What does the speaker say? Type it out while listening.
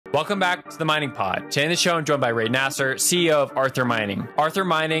Welcome back to the Mining Pod. Today on the show, I'm joined by Ray Nasser, CEO of Arthur Mining. Arthur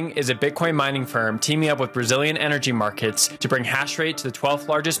Mining is a Bitcoin mining firm teaming up with Brazilian energy markets to bring Hashrate to the 12th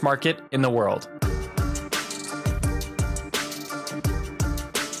largest market in the world.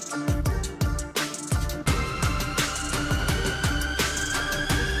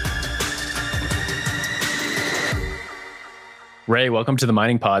 Ray, welcome to the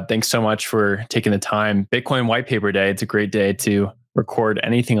Mining Pod. Thanks so much for taking the time. Bitcoin White Paper Day. It's a great day to record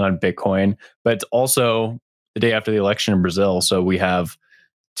anything on Bitcoin, but it's also the day after the election in Brazil. So we have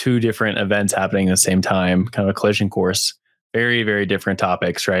two different events happening at the same time, kind of a collision course. Very, very different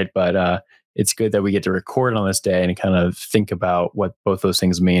topics, right? But it's good that we get to record on this day and kind of think about what both those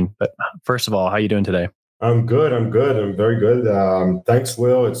things mean. But first of all, how are you doing today? I'm good. I'm very good. Thanks,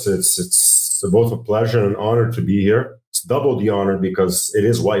 Will. It's both a pleasure and an honor to be here. It's double the honor because it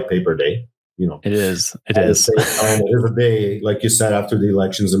is White Paper Day. You know, it is. At the same time, it is a day, like you said, after the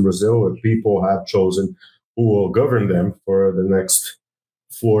elections in Brazil, where people have chosen who will govern them for the next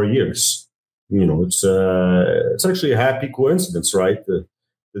 4 years. You know, it's actually a happy coincidence, right? The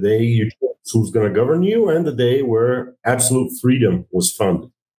day you choose who's going to govern you, and the day where absolute freedom was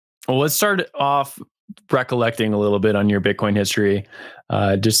founded. Well, let's start off recollecting a little bit on your Bitcoin history,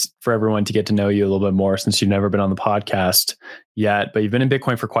 just for everyone to get to know you a little bit more, since you've never been on the podcast yet, but you've been in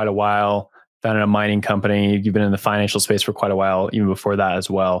Bitcoin for quite a while, founded a mining company. You've been in the financial space for quite a while, even before that as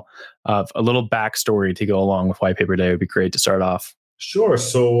well. A little backstory to go along with White Paper Day would be great to start off. Sure.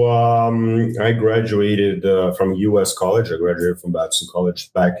 So I graduated from U.S. college. I graduated from Babson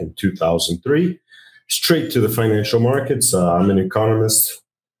College back in 2003, straight to the financial markets. I'm an economist.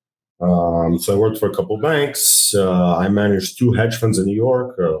 So I worked for a couple of banks. I managed 2 hedge funds in New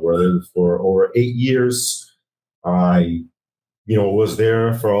York, where I lived for over 8 years. I, was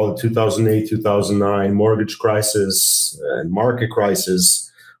there for all the 2008, 2009 mortgage crisis and market crisis,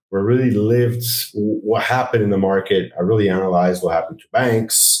 where I really lived what happened in the market. I really analyzed what happened to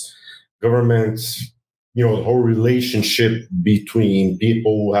banks, government, the whole relationship between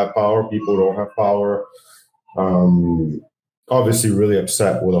people who have power, people who don't have power. Obviously really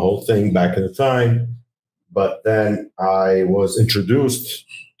upset with the whole thing back at the time. But then I was introduced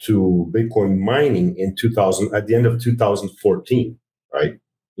to Bitcoin mining at the end of 2014, right?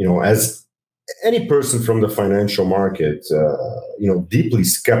 As any person from the financial market, deeply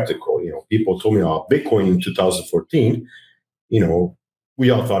skeptical, people told me about Bitcoin in 2014, we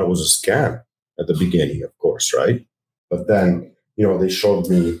all thought it was a scam at the beginning, of course, right? But then, they showed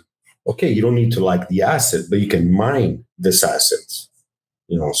me, okay, you don't need to like the asset, but you can mine this asset.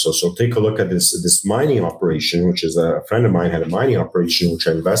 So take a look at this mining operation, which is a friend of mine had a mining operation, which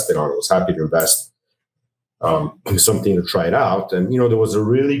I invested on. I was happy to invest in something to try it out. And, there was a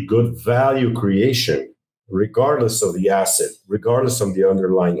really good value creation, regardless of the asset, regardless of the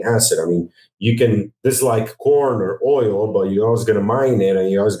underlying asset. I mean, this is like corn or oil, but you're always going to mine it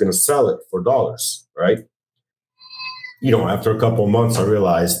and you're always going to sell it for dollars, right? After a couple of months, I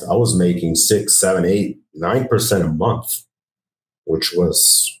realized I was making 6, 7, 8, 9% a month, which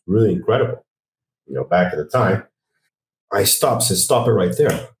was really incredible. Back at the time, I said, stop it right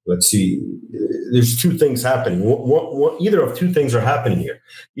there. Let's see. There's 2 things happening. Either of 2 things are happening here.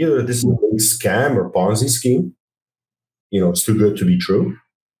 Either this is a big scam or Ponzi scheme. It's too good to be true,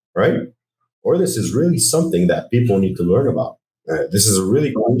 right? Or this is really something that people need to learn about. This is a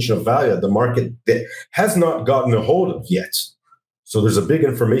really creation of value that the market has not gotten a hold of yet. So there's a big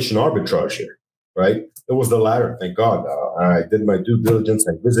information arbitrage here, right? It was the latter, thank God. I did my due diligence.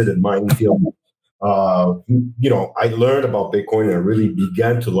 I visited mining field. I learned about Bitcoin and I really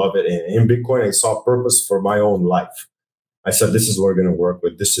began to love it. And in Bitcoin, I saw purpose for my own life. I said, this is what we're going to work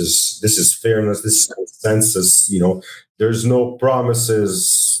with. This is fairness. This is consensus. There's no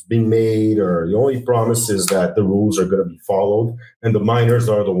promises being made, or the only promise is that the rules are going to be followed, and the miners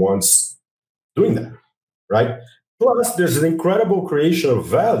are the ones doing that, right? Plus, there's an incredible creation of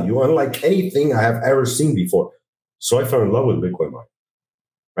value, unlike anything I have ever seen before. So I fell in love with Bitcoin mining.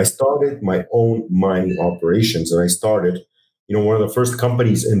 I started my own mining operations, and I started, one of the first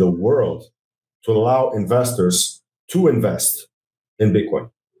companies in the world to allow investors to invest in Bitcoin.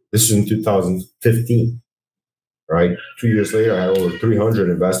 This is in 2015, right? 2 years later, I had over 300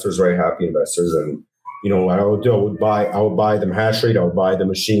 investors, very happy investors. And, what I would do, I would buy them Hashrate, I would buy the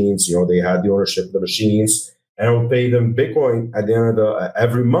machines, they had the ownership of the machines, and I would pay them Bitcoin at the end of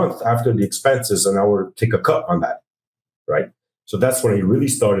every month after the expenses, and I would take a cut on that, right? So that's when I really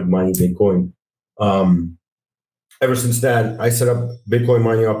started mining Bitcoin. Ever since then, I set up Bitcoin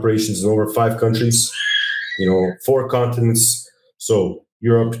mining operations in over 5 countries, 4 continents. So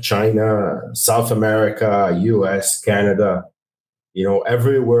Europe, China, South America, US, Canada.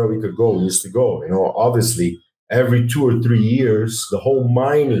 Everywhere we could go, we used to go. Obviously, every 2 or 3 years, the whole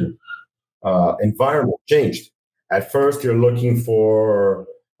mining environment changed. At first, you're looking for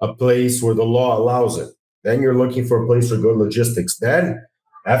a place where the law allows it. Then you're looking for a place with good logistics. Then,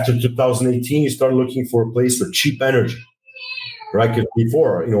 after 2018, you start looking for a place with cheap energy, right? Because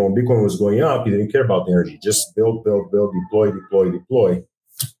before, when Bitcoin was going up, you didn't care about the energy. Just build, deploy, deploy, deploy.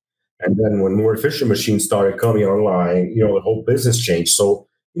 And then when more efficient machines started coming online, the whole business changed. So,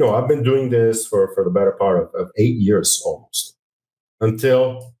 I've been doing this for the better part of 8 years almost,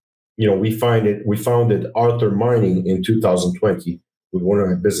 until, we founded Arthur Mining in 2020 with one of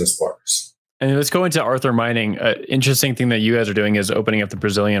my business partners. And let's go into Arthur Mining. Interesting thing that you guys are doing is opening up the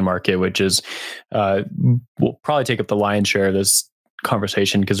Brazilian market, which is will probably take up the lion's share of this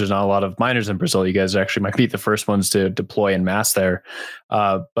conversation because there's not a lot of miners in Brazil. You guys actually might be the first ones to deploy en masse there.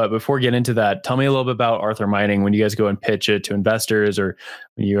 But before we get into that, tell me a little bit about Arthur Mining. When you guys go and pitch it to investors, or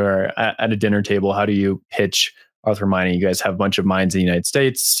when you are at a dinner table, how do you pitch Arthur Mining? You guys have a bunch of mines in the United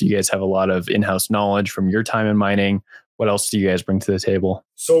States. You guys have a lot of in-house knowledge from your time in mining. What else do you guys bring to the table?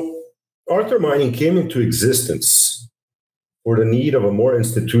 So Arthur Mining came into existence for the need of a more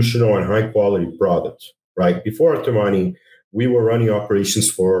institutional and high-quality product, right? Before Arthur Mining, we were running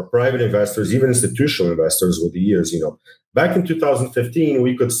operations for private investors, even institutional investors with the years. Back in 2015,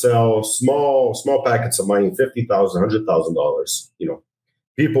 we could sell small packets of mining, $50,000, $100,000.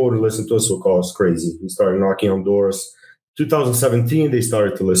 People would listen to us, would call us crazy. We started knocking on doors. 2017, they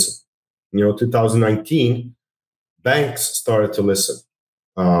started to listen. 2019, banks started to listen.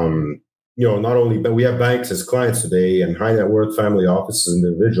 Not only, but we have banks as clients today and high net worth family offices and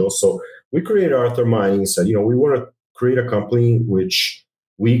individuals. So we created Arthur Mining and said, we want to create a company which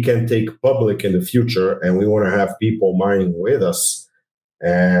we can take public in the future, and we want to have people mining with us.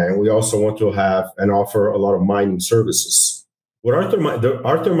 And we also want to have and offer a lot of mining services.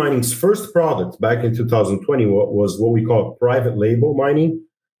 Arthur Mining's first product back in 2020 was what we call private label mining,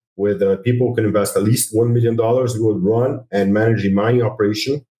 with people who can invest at least $1 million. We would run and manage the mining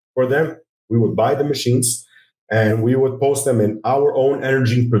operation for them. We would buy the machines and we would post them in our own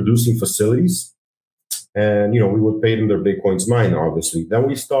energy producing facilities. And, we would pay them their Bitcoins mined, obviously. Then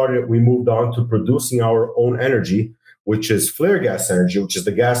we moved on to producing our own energy, which is flare gas energy, which is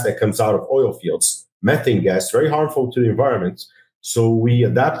the gas that comes out of oil fields, methane gas, very harmful to the environment. So we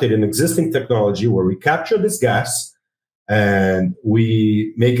adapted an existing technology where we capture this gas and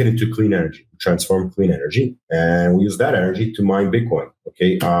we make it into clean energy, transform clean energy, and we use that energy to mine Bitcoin.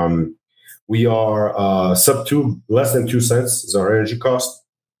 Okay. We are less than 2 cents is our energy cost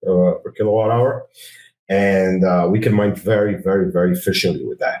per kilowatt hour. And we can mine very, very, very efficiently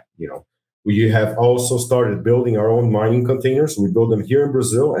with that. We have also started building our own mining containers. We build them here in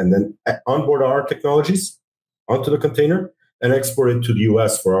Brazil and then onboard our technologies onto the container and export it to the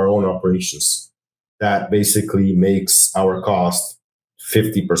US for our own operations. That basically makes our cost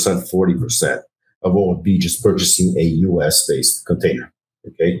 50%, 40% of what would be just purchasing a US-based container.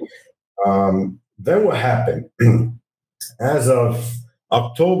 Okay. Then what happened? As of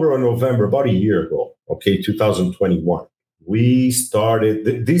October or November, about a year ago, 2021, we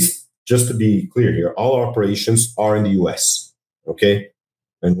started these. Just to be clear here, all operations are in the US, okay?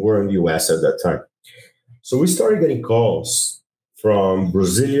 And we're in the US at that time. So we started getting calls from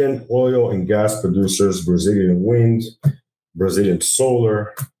Brazilian oil and gas producers, Brazilian wind, Brazilian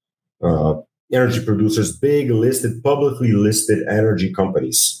solar, energy producers, big publicly listed energy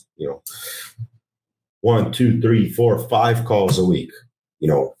companies, 1, 2, 3, 4, 5 calls a week,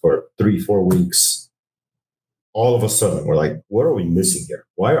 for 3-4 weeks. All of a sudden, we're like, what are we missing here?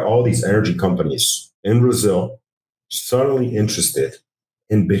 Why are all these energy companies in Brazil suddenly interested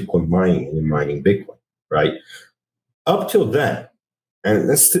in Bitcoin mining and in mining Bitcoin, right? Up till then, and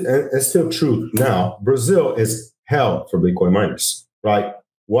it's still true now, Brazil is hell for Bitcoin miners, right?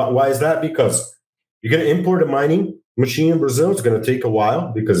 Why is that? Because you're going to import a mining machine in Brazil. It's going to take a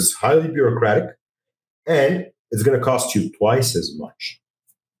while because it's highly bureaucratic, and it's going to cost you twice as much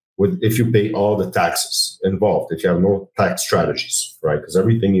if you pay all the taxes involved, if you have no tax strategies, right? Because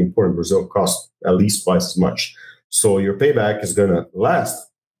everything you import in Brazil costs at least twice as much. So your payback is going to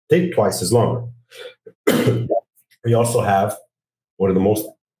take twice as long. We also have one of the most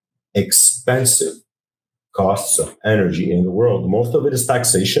expensive costs of energy in the world. Most of it is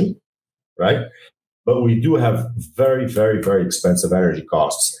taxation, right? But we do have very, very, very expensive energy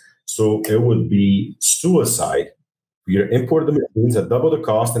costs. So it would be suicide. You import the machines at double the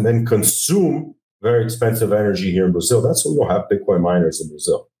cost and then consume very expensive energy here in Brazil. That's why we don't have Bitcoin miners in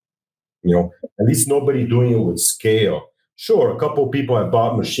Brazil. At least nobody doing it with scale. Sure, a couple of people have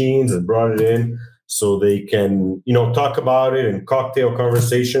bought machines and brought it in. so they can, talk about it in cocktail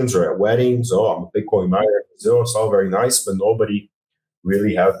conversations or at weddings. Oh, I'm a Bitcoin miner in Brazil. It's all very nice, but nobody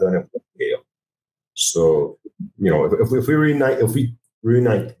really have done it with scale. So, if we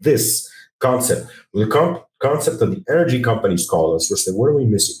reunite this concept with the concept of the energy companies call us, we're saying, what are we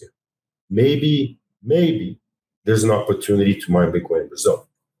missing here? Maybe there's an opportunity to mine Bitcoin in Brazil.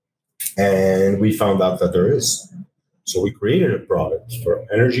 And we found out that there is. So we created a product for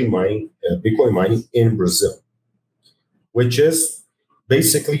energy mining, Bitcoin mining in Brazil, which is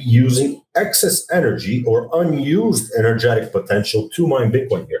basically using excess energy or unused energetic potential to mine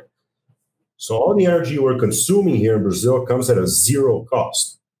Bitcoin here. So all the energy we're consuming here in Brazil comes at a zero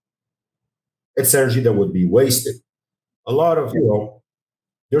cost. It's energy that would be wasted. A lot of,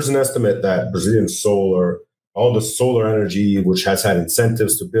 there's an estimate that Brazilian solar, all the solar energy, which has had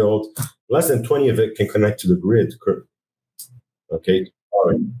incentives to build, less than 20 of it can connect to the grid. Okay. All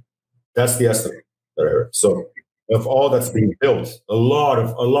right. That's the estimate. So of all that's being built, a lot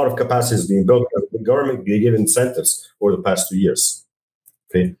of capacity is being built. The government, they give incentives over the past 2 years.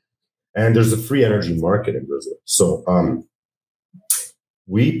 Okay. And there's a free energy market in Brazil. So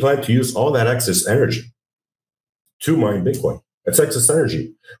we plan to use all that excess energy to mine Bitcoin. That's excess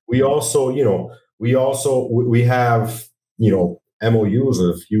energy. We also, we have, MOUs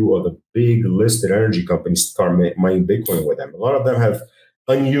with a few of the big listed energy companies to start mining Bitcoin with them. A lot of them have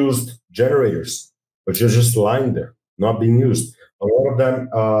unused generators, which are just lying there, not being used. A lot of them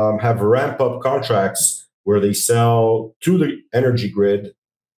have ramp-up contracts where they sell to the energy grid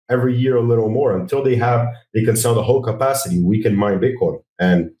every year a little more until they can sell the whole capacity. We can mine Bitcoin,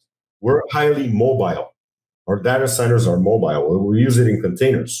 and we're highly mobile. Our data centers are mobile. We use it in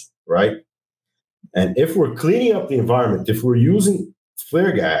containers, right? And if we're cleaning up the environment, if we're using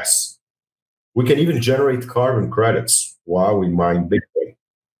flare gas, we can even generate carbon credits while we mine Bitcoin.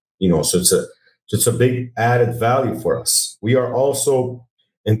 So it's a big added value for us. We are also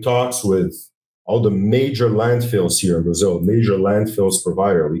in talks with all the major landfills here in Brazil, major landfills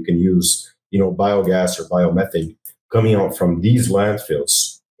provider. We can use, biogas or biomethane coming out from these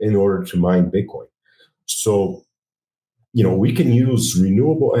landfills in order to mine Bitcoin. So, we can use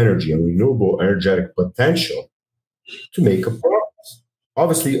renewable energy and renewable energetic potential to make a profit.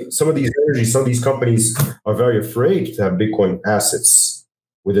 Obviously, some of these companies are very afraid to have Bitcoin assets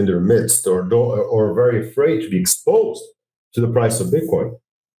within their midst, or very afraid to be exposed to the price of Bitcoin.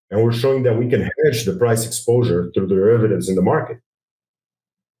 And we're showing that we can hedge the price exposure through derivatives in the market.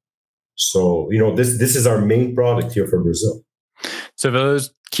 So, this is our main product here for Brazil. So for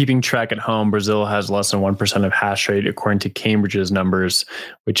those keeping track at home, Brazil has less than 1% of hash rate, according to Cambridge's numbers,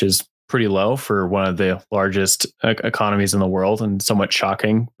 which is pretty low for one of the largest economies in the world and somewhat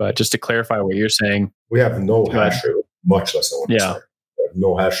shocking. But just to clarify what you're saying, we have no hash rate, much less than 1%. Yeah. We have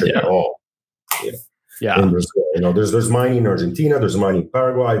no hash rate at all. Yeah. In Brazil, there's mining in Argentina, there's mining in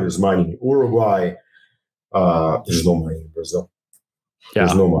Paraguay, there's mining in Uruguay. There's no mining in Brazil. Yeah.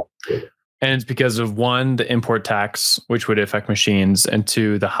 There's no mining. And it's because of, one, the import tax, which would affect machines, and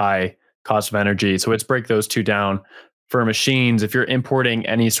two, the high cost of energy. So let's break those two down. For machines, if you're importing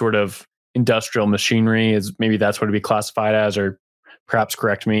any sort of industrial machinery, maybe that's what it'd be classified as, or perhaps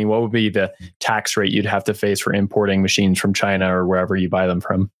correct me, what would be the tax rate you'd have to face for importing machines from China or wherever you buy them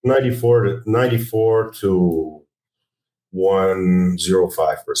from? 94 to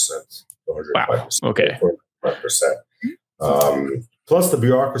 105%. Wow. Okay. 105%. Plus the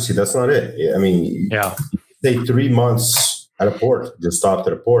bureaucracy, that's not it. I mean, take 3 months at a port, just stopped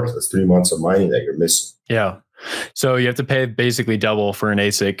at a port. That's 3 months of mining that you're missing. Yeah. So you have to pay basically double for an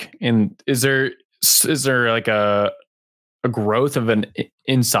ASIC. And is there like a growth of an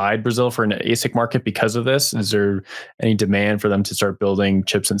inside Brazil for an ASIC market because of this? Is there any demand for them to start building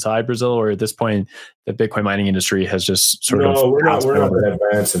chips inside Brazil, or at this point, the Bitcoin mining industry has just sort of? No, we're not that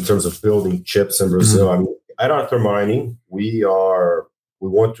advanced in terms of building chips in Brazil. Mm-hmm. I mean, at Arthur Mining, we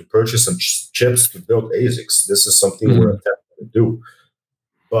want to purchase some chips to build ASICs. This is something we're attempting to do,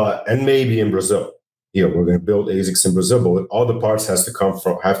 and maybe in Brazil. We're going to build ASICs in Brazil, but all the parts have to come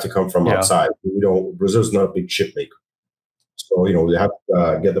from outside. Brazil's not a big chip maker. So, we have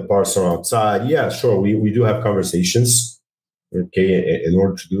to get the parts from outside. Yeah, sure. We do have conversations, okay, in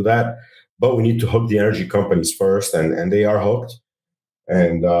order to do that. But we need to hook the energy companies first, and they are hooked.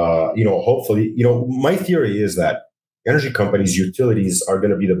 And, hopefully, my theory is that energy companies, utilities are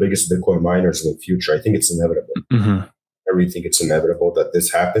going to be the biggest Bitcoin miners in the future. I think it's inevitable. Mm-hmm. I really think it's inevitable that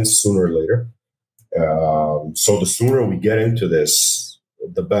this happens sooner or later. So the sooner we get into this,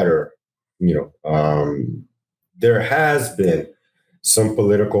 the better. There has been some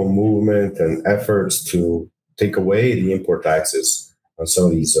political movement and efforts to take away the import taxes on some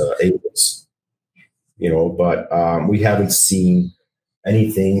of these agents. but we haven't seen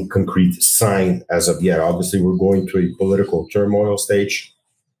anything concrete signed as of yet. Obviously, we're going through a political turmoil stage.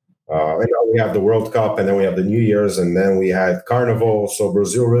 And now we have the World Cup, and then we have the New Year's, and then we had Carnival. So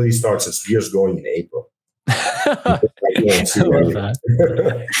Brazil really starts its years going in April. I love that.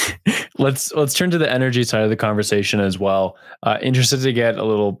 Let's turn to the energy side of the conversation as well. Interested to get a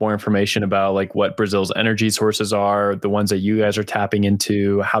little more information about like what Brazil's energy sources are, the ones that you guys are tapping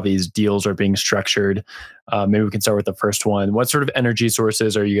into, how these deals are being structured. Maybe we can start with the first one. What sort of energy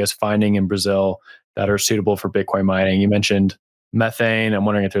sources are you guys finding in Brazil that are suitable for Bitcoin mining? You mentioned methane. I'm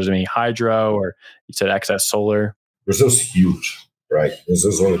wondering if there's any hydro, or you said excess solar. Brazil's huge, right?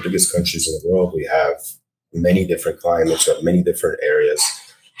 Brazil's one of the biggest countries in the world. We have many different climates, we have many different areas.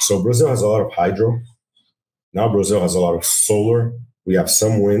 So Brazil has a lot of hydro. Now Brazil has a lot of solar. We have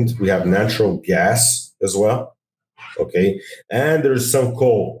some wind. We have natural gas as well. Okay. And there's some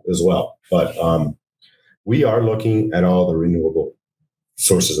coal as well. But we are looking at all the renewable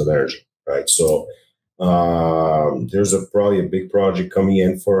sources of energy, right? So there's probably a big project coming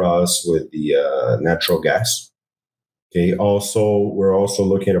in for us with the natural gas. Okay. Also, we're also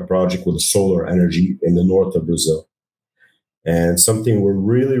looking at a project with solar energy in the north of Brazil. And something we're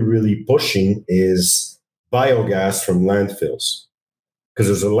really, really pushing is biogas from landfills. Because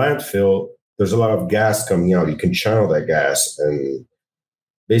there's a landfill, there's a lot of gas coming out. You can channel that gas and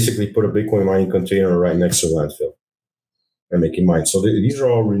basically put a Bitcoin mining container right next to the landfill and make it mine. So these are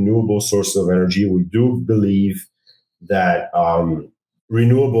all renewable sources of energy. We do believe that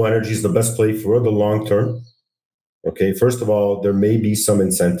renewable energy is the best play for the long term. Okay, first of all, there may be some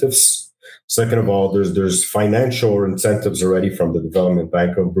incentives. Second of all, there's financial incentives already from the Development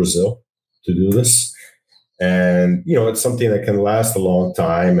Bank of Brazil to do this. And, it's something that can last a long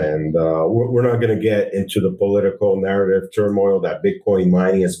time. And we're not going to get into the political narrative turmoil that Bitcoin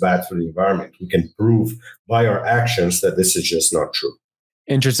mining is bad for the environment. We can prove by our actions that this is just not true.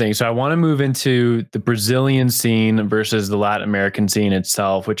 Interesting. So I want to move into the Brazilian scene versus the Latin American scene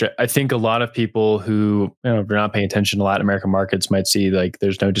itself, which I think a lot of people who, if they're not paying attention to Latin American markets might see like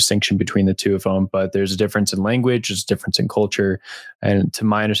there's no distinction between the two of them, but there's a difference in language, there's a difference in culture. And to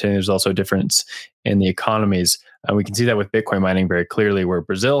my understanding, there's also a difference in the economies. And we can see that with Bitcoin mining very clearly, where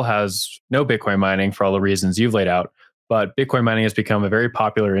Brazil has no Bitcoin mining for all the reasons you've laid out. But Bitcoin mining has become a very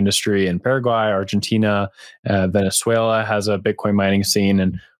popular industry in Paraguay, Argentina, Venezuela has a Bitcoin mining scene,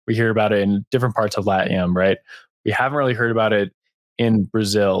 and we hear about it in different parts of LatAm, right? We haven't really heard about it in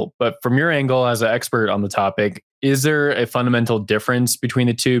Brazil. But from your angle as an expert on the topic, is there a fundamental difference between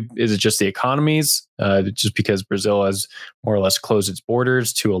the two? Is it just the economies? Just because Brazil has more or less closed its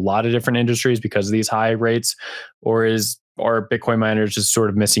borders to a lot of different industries because of these high rates? Or are Bitcoin miners just sort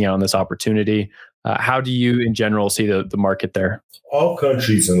of missing out on this opportunity? How do you, in general, see the market there? All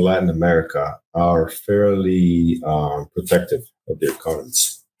countries in Latin America are fairly protective of their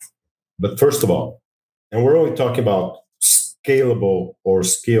economies. But first of all, and we're only talking about scalable or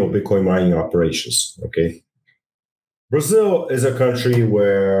scale Bitcoin mining operations, okay? Brazil is a country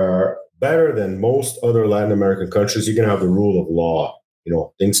where, better than most other Latin American countries, you're going to have the rule of law.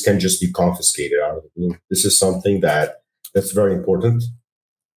 Things can just be confiscated out of the blue. This is something that's very important.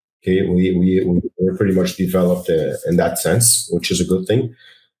 Okay, we're pretty much developed in that sense, which is a good thing.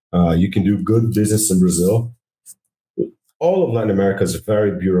 You can do good business in Brazil. All of Latin America is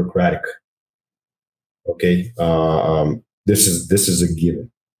very bureaucratic. Okay, this is a given,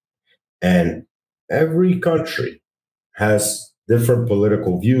 and every country has different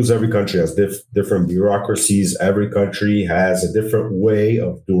political views. Every country has different bureaucracies. Every country has a different way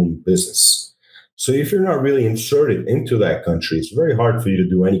of doing business. So if you're not really inserted into that country, it's very hard for you to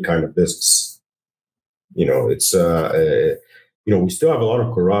do any kind of business. It's we still have a lot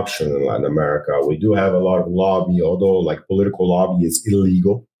of corruption in Latin America. We do have a lot of lobby, although like political lobby is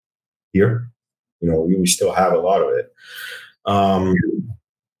illegal here. We still have a lot of it.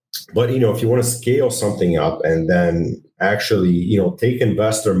 But if you want to scale something up and then actually take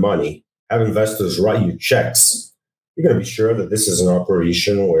investor money, have investors write you checks, you're going to be sure that this is an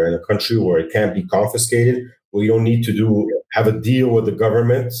operation where in a country where it can't be confiscated, where you don't need to have a deal with the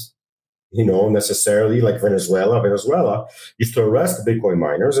government, necessarily like Venezuela. Venezuela used to arrest the Bitcoin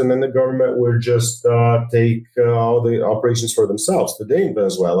miners, and then the government would just take all the operations for themselves. Today in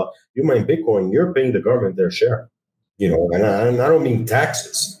Venezuela, you mine Bitcoin, you're paying the government their share, and I don't mean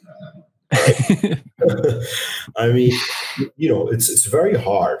taxes. I mean, it's very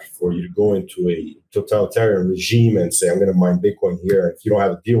hard for you to go into a totalitarian regime and say, I'm going to mine Bitcoin here. If you don't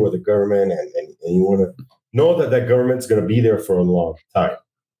have a deal with the government and you want to know that government's going to be there for a long time,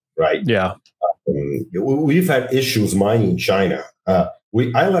 right? Yeah. We've had issues mining China. I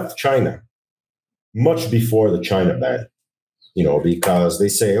left China much before the China ban, because they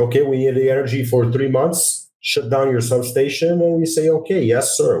say, okay, we need the energy for 3 months, shut down your substation. And we say, okay,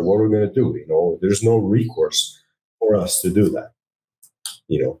 yes, sir. What are we going to do? There's no recourse for us to do that.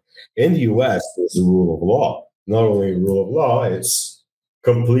 In the US, there's the rule of law. Not only rule of law, it's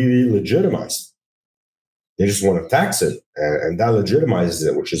completely legitimized. They just want to tax it, and that legitimizes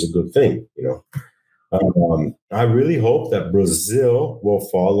it, which is a good thing. I really hope that Brazil will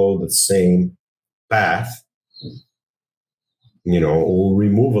follow the same path. Will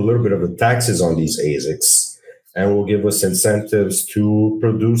remove a little bit of the taxes on these ASICs, and will give us incentives to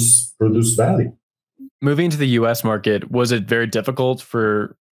produce value. Moving to the U.S. market, was it very difficult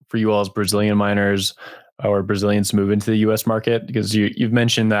for you all as Brazilian miners or Brazilians to move into the U.S. market? Because you've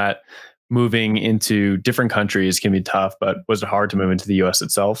mentioned that moving into different countries can be tough, but was it hard to move into the U.S.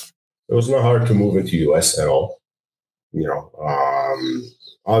 itself? It was not hard to move into U.S. at all.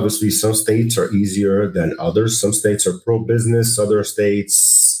 Obviously, some states are easier than others. Some states are pro-business. Other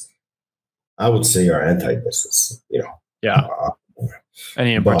states, I would say, are anti-business. Yeah.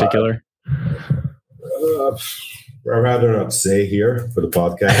 Any in particular? I'd rather not say here for the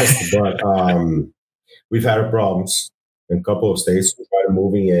podcast, but we've had problems in a couple of states. We tried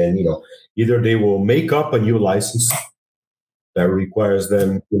moving in. Either they will make up a new license that requires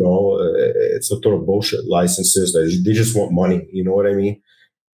them. It's a total bullshit licenses. They just want money. You know what I mean?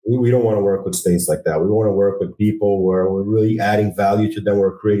 We don't want to work with states like that. We want to work with people where we're really adding value to them.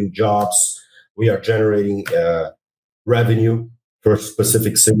 We're creating jobs. We are generating revenue for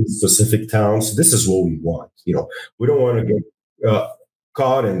specific cities, specific towns. This is what we want. We don't want to get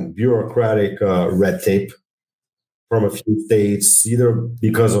caught in bureaucratic red tape from a few states, either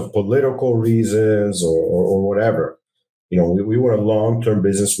because of political reasons or whatever. We want a long-term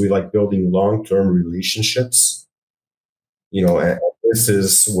business. We like building long-term relationships. And this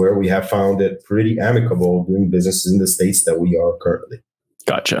is where we have found it pretty amicable doing business in the states that we are currently.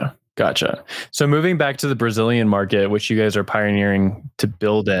 Gotcha. So moving back to the Brazilian market, which you guys are pioneering to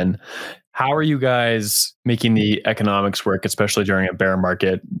build in, how are you guys making the economics work, especially during a bear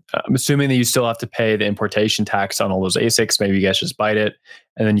market? I'm assuming that you still have to pay the importation tax on all those ASICs. Maybe you guys just bite it,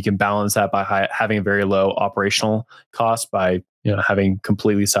 and then you can balance that by having a very low operational cost by having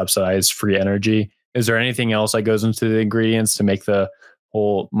completely subsidized free energy. Is there anything else that goes into the ingredients to make the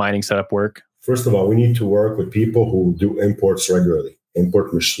whole mining setup work? First of all, we need to work with people who do imports regularly,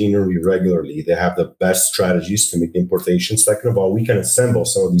 import machinery regularly. They have the best strategies to make importation. Second of all, we can assemble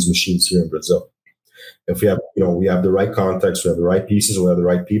some of these machines here in Brazil. If we have, we have the right contacts, we have the right pieces, we have the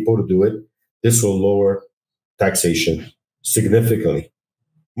right people to do it, this will lower taxation significantly.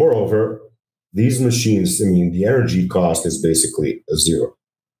 Moreover, these machines, the energy cost is basically a zero.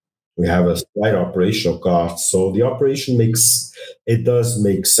 We have a slight operational cost. So the operation does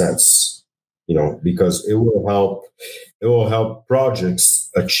make sense, because it will help projects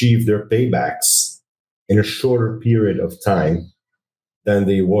achieve their paybacks in a shorter period of time than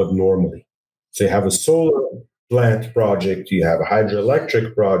they would normally. So you have a solar plant project, you have a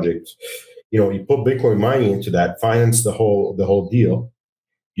hydroelectric project, you put Bitcoin mining into that, finance the whole deal.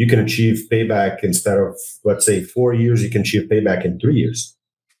 You can achieve payback instead of, let's say, 4 years, you can achieve payback in 3 years.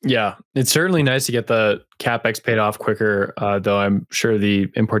 Yeah, it's certainly nice to get the CapEx paid off quicker, though I'm sure the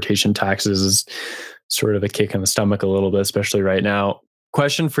importation taxes is sort of a kick in the stomach a little bit, especially right now.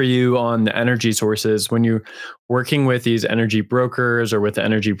 Question for you on the energy sources. When you're working with these energy brokers or with the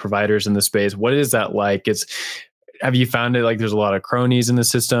energy providers in the space, what is that like? Have you found it like there's a lot of cronies in the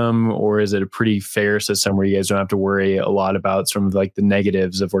system, or is it a pretty fair system where you guys don't have to worry a lot about some of like the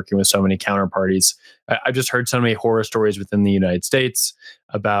negatives of working with so many counterparties? I've just heard so many horror stories within the United States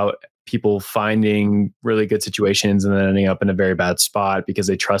about people finding really good situations and then ending up in a very bad spot because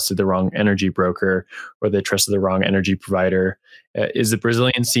they trusted the wrong energy broker or they trusted the wrong energy provider. Is the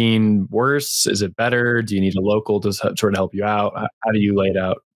Brazilian scene worse? Is it better? Do you need a local to sort of help you out? How do you lay it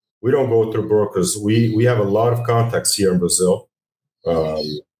out? We don't go through brokers. We have a lot of contacts here in Brazil. I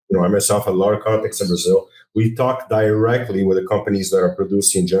myself have a lot of contacts in Brazil. We talk directly with the companies that are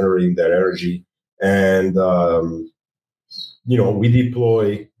producing and generating that energy. And, we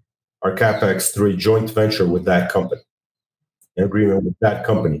deploy our CapEx through a joint venture with that company, an agreement with that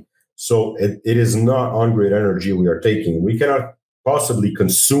company. So it is not on-grid energy we are taking. We cannot possibly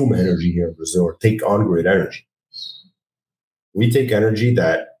consume energy here in Brazil or take on-grid energy. We take energy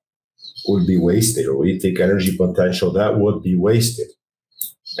that would be wasted, or we take energy potential that would be wasted.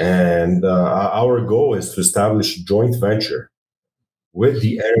 And our goal is to establish a joint venture with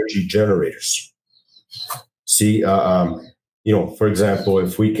the energy generators. See, for example,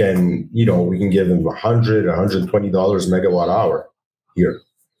 if we can, we can give them $100, $120 megawatt hour here.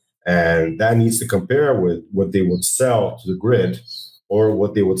 And that needs to compare with what they would sell to the grid or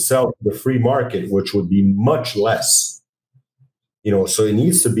what they would sell to the free market, which would be much less. So it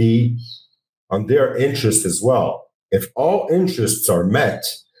needs to be on their interest as well. If all interests are met,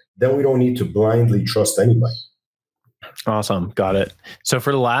 then we don't need to blindly trust anybody. Awesome. Got it. So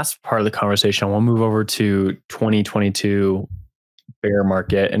for the last part of the conversation, I want to move over to 2022 bear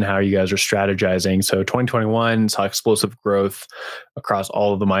market and how you guys are strategizing. So 2021 saw explosive growth across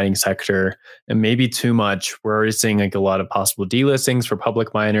all of the mining sector, and maybe too much. We're already seeing like a lot of possible delistings for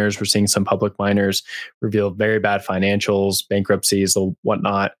public miners. We're seeing some public miners reveal very bad financials, bankruptcies, and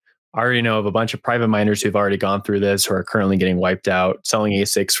whatnot. I already know of a bunch of private miners who've already gone through this, who are currently getting wiped out, selling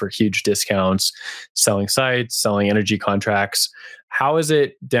ASICs for huge discounts, selling sites, selling energy contracts. How is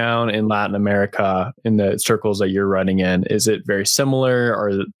it down in Latin America in the circles that you're running in? Is it very similar?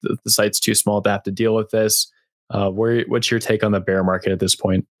 Are the sites too small to have to deal with this? What's your take on the bear market at this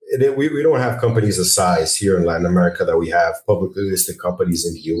point? We don't have companies of size here in Latin America that we have publicly listed companies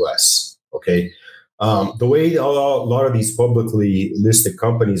in the US. Okay. The way a lot of these publicly listed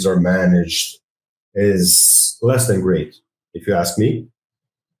companies are managed is less than great, if you ask me.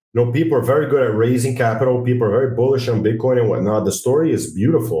 People are very good at raising capital. People are very bullish on Bitcoin and whatnot. The story is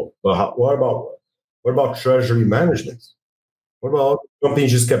beautiful, but what about treasury management? What about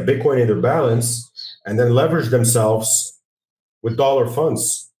companies just kept Bitcoin in their balance and then leverage themselves with dollar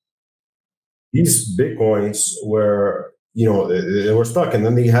funds? These Bitcoins were, they were stuck, and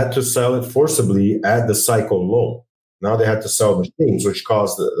then they had to sell it forcibly at the cycle low. Now they had to sell machines, which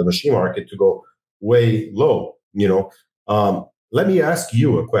caused the machine market to go way low. Let me ask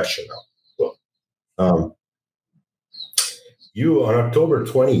you a question now. Well, you on October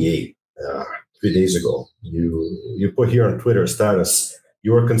 28th, 3 days ago, you put here on Twitter status,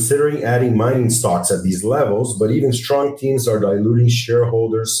 you are considering adding mining stocks at these levels, but even strong teams are diluting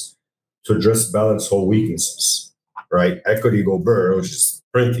shareholders to address balance hole weaknesses, right? Equity go burr, which is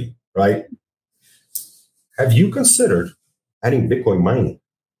printing, right? Have you considered adding Bitcoin mining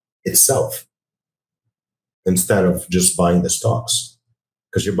itself instead of just buying the stocks?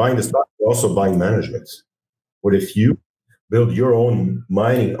 Because you're buying the stock, you're also buying management. What if you build your own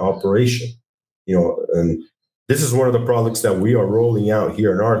mining operation? And this is one of the products that we are rolling out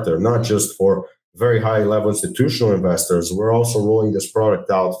here in Arthur, not just for very high level institutional investors. We're also rolling this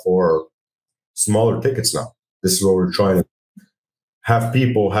product out for smaller tickets now. This is what we're trying to have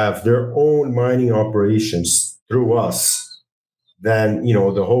people have their own mining operations through us. Then,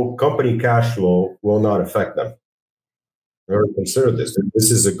 the whole company cash flow will not affect them. Never consider this. This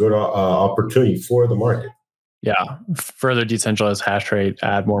is a good opportunity for the market. Yeah. Further decentralized hash rate,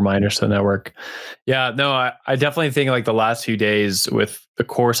 add more miners to the network. Yeah, no, I definitely think like the last few days with the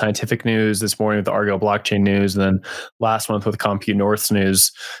core scientific news, this morning with the Argo blockchain news, and then last month with Compute North's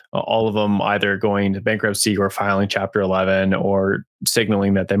news, all of them either going to bankruptcy or filing Chapter 11 or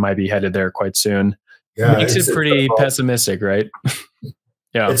signaling that they might be headed there quite soon. Yeah, makes it pretty pessimistic, right?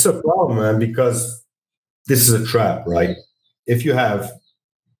 Yeah. It's a problem, man, because this is a trap, right? If you have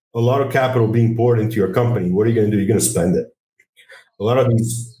a lot of capital being poured into your company, what are you going to do? You're going to spend it. A lot of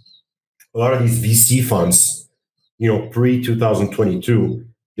these VC funds, pre-2022,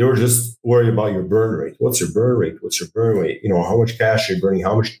 they were just worried about your burn rate. What's your burn rate? What's your burn rate? How much cash are you burning?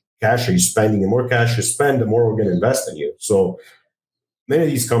 How much cash are you spending? The more cash you spend, the more we're going to invest in you. So many of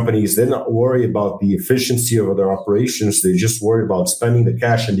these companies, they're not worried about the efficiency of their operations. They just worry about spending the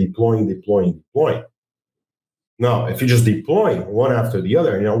cash and deploying. Now, if you're just deploying one after the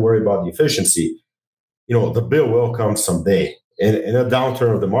other and you don't worry about the efficiency, the bill will come someday. In a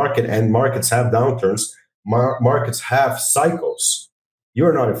downturn of the market, and markets have downturns, markets have cycles.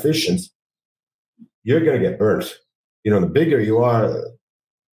 You're not efficient, you're going to get burnt. The bigger you are,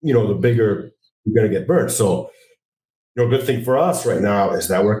 the bigger you're going to get burnt. So, good thing for us right now is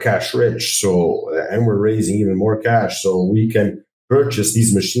that we're cash rich. So, and we're raising even more cash, so we can purchase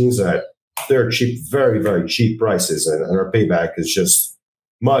these machines at they're cheap, very, very cheap prices, and our payback is just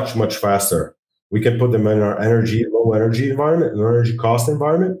much, much faster. We can put them in our low energy environment, an energy cost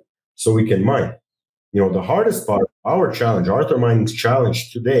environment, so we can mine. The hardest part, our challenge, Arthur Mining's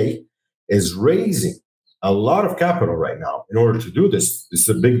challenge today, is raising a lot of capital right now in order to do this. It's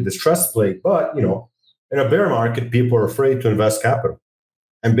a big distress play, but in a bear market, people are afraid to invest capital,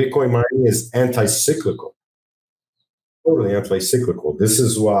 and Bitcoin mining is anti-cyclical. Totally anti-cyclical. This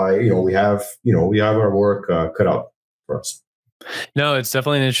is why we have our work cut out for us. No, it's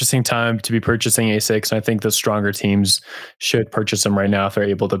definitely an interesting time to be purchasing ASICs. And I think the stronger teams should purchase them right now if they're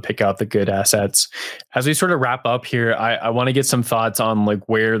able to pick out the good assets. As we sort of wrap up here, I want to get some thoughts on like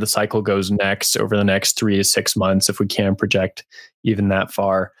where the cycle goes next over the next 3 to 6 months, if we can project even that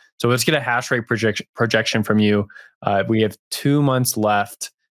far. So let's get a hash rate projection from you. We have 2 months left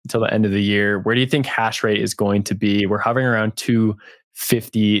until the end of the year. Where do you think hash rate is going to be? We're hovering around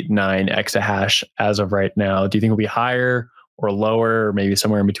 259 exahash as of right now. Do you think it'll be higher or lower, or maybe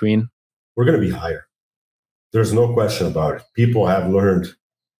somewhere in between? We're going to be higher. There's no question about it. People have learned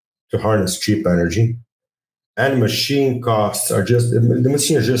to harness cheap energy, and machine costs are just, the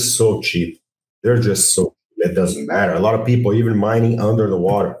machine is just so cheap. They're just so, it doesn't matter. A lot of people, even mining under the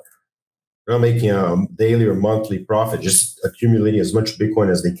water, they're not making a daily or monthly profit, just accumulating as much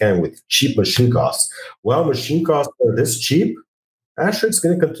Bitcoin as they can with cheap machine costs. Well, machine costs are this cheap, Hashrate's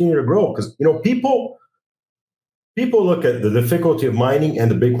going to continue to grow because, people look at the difficulty of mining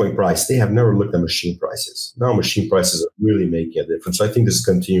and the Bitcoin price. They have never looked at machine prices. Now machine prices are really making a difference. So I think this is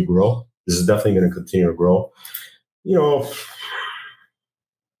continue to grow. This is definitely going to continue to grow.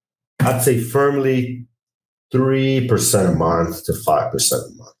 I'd say firmly 3% a month to 5% a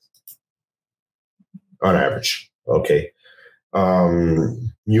month on average. Okay.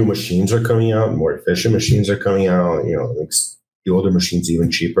 New machines are coming out, more efficient machines are coming out, the older machines even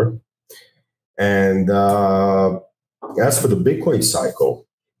cheaper. And as for the Bitcoin cycle,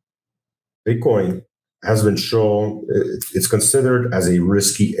 Bitcoin has been shown, it's considered as a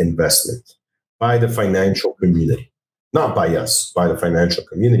risky investment by the financial community, not by us, by the financial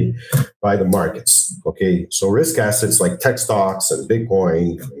community, by the markets. Okay, so risk assets like tech stocks and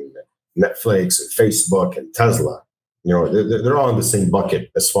Bitcoin, and Netflix and Facebook and Tesla, they're all in the same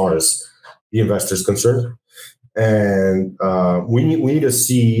bucket as far as the investor is concerned. And we need to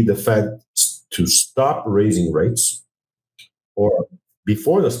see the Fed to stop raising rates, or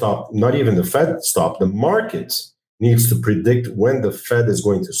before not even the Fed stop, the market needs to predict when the Fed is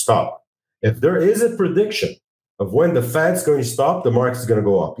going to stop. If there is a prediction of when the Fed's going to stop, the market is going to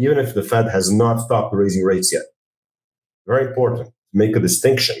go up, even if the Fed has not stopped raising rates yet. Very important to make a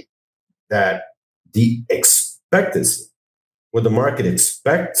distinction that the expectancy, what the market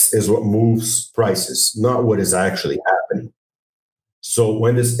expects, is what moves prices, not what is actually happening. So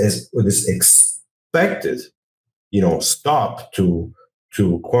when this expected, stop to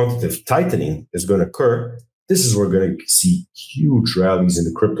quantitative tightening is going to occur, this is where we're going to see huge rallies in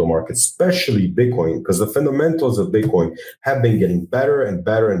the crypto market, especially Bitcoin, because the fundamentals of Bitcoin have been getting better and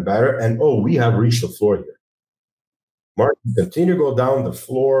better and better. And we have reached the floor here. Markets continue to go down. The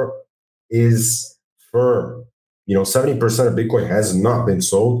floor is firm. 70% of Bitcoin has not been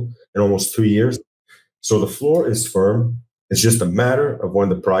sold in almost 2 years. So the floor is firm. It's just a matter of when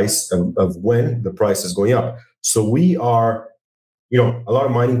the price is going up. So we are, a lot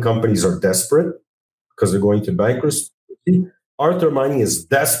of mining companies are desperate because they're going to bankruptcy. Arthur Mining is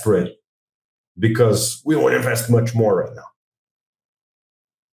desperate because we won't invest much more right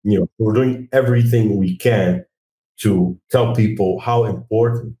now. We're doing everything we can to tell people how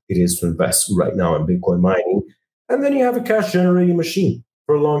important it is to invest right now in Bitcoin mining. And then you have a cash generating machine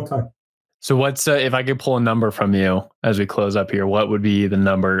for a long time. So what's, if I could pull a number from you as we close up here, what would be the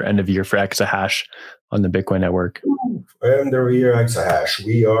number end of year for exahash on the Bitcoin network? End of year exahash.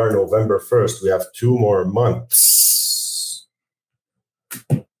 We are November 1st. We have 2 more months.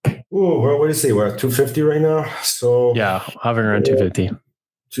 What do you say? We're at 250 right now. So yeah, hovering around 250.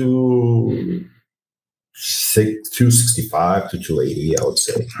 265 to 280, I would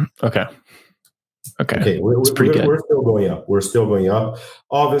say. Okay. We're still going up. We're still going up.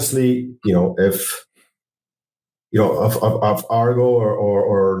 Obviously, if Argo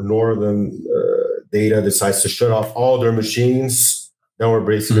or Northern Data decides to shut off all their machines, then we're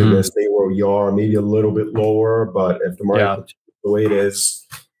basically going to stay where we are, maybe a little bit lower. But if the market continues the way it is,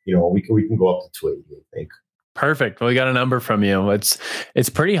 we can go up to 280, I think. Perfect. Well, we got a number from you. It's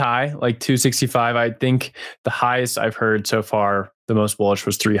pretty high, like 265. I think the highest I've heard so far, the most bullish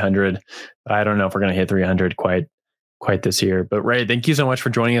was 300. I don't know if we're going to hit 300 quite this year. But Ray, thank you so much for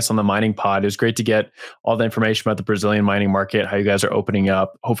joining us on the Mining Pod. It was great to get all the information about the Brazilian mining market, how you guys are opening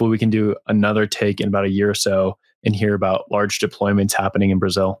up. Hopefully we can do another take in about a year or so and hear about large deployments happening in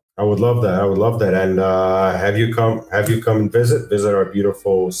Brazil. I would love that. And have you come and visit our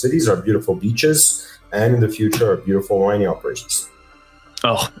beautiful cities, our beautiful beaches, and in the future, our beautiful mining operations.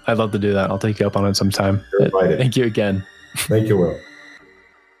 Oh, I'd love to do that. I'll take you up on it sometime. Thank you again. Thank you, Will.